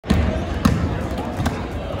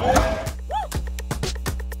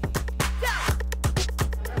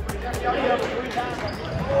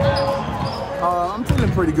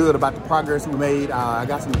pretty good about the progress we made. I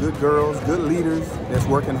got some good girls, good leaders that's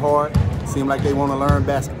working hard. Seem like they want to learn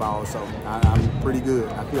basketball, so I'm pretty good.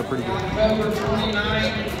 I feel pretty good. November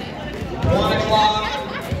 29, 1 o'clock,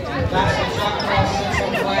 National Shot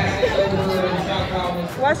Central Classic over in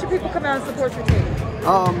Chicago. Why should people come out and support your team?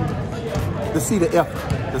 To see the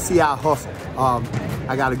effort, to see our hustle.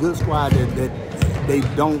 I got a good squad that they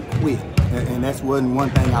don't quit. And that's one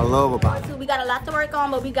thing I love about it. We got a lot to work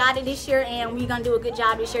on, but we got it this year, and we're going to do a good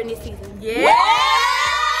job this year and this season. Yeah!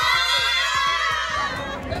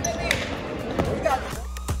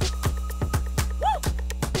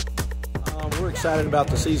 We're excited about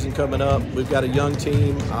the season coming up. We've got a young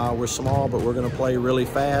team. We're small, but we're going to play really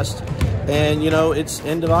fast. And, you know, it's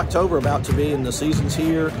end of October about to be, and the season's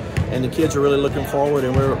here, and the kids are really looking forward,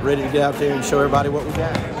 and we're ready to get out there and show everybody what we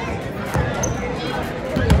got.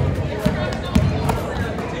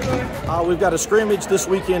 We've got a scrimmage this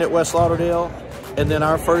weekend at West Lauderdale, and then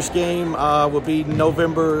our first game will be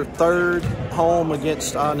November 3rd, home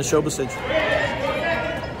against Neshoba Central.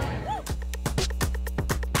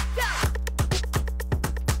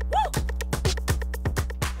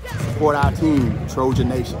 Support our team, Trojan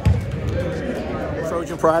Nation.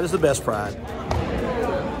 Trojan pride is the best pride.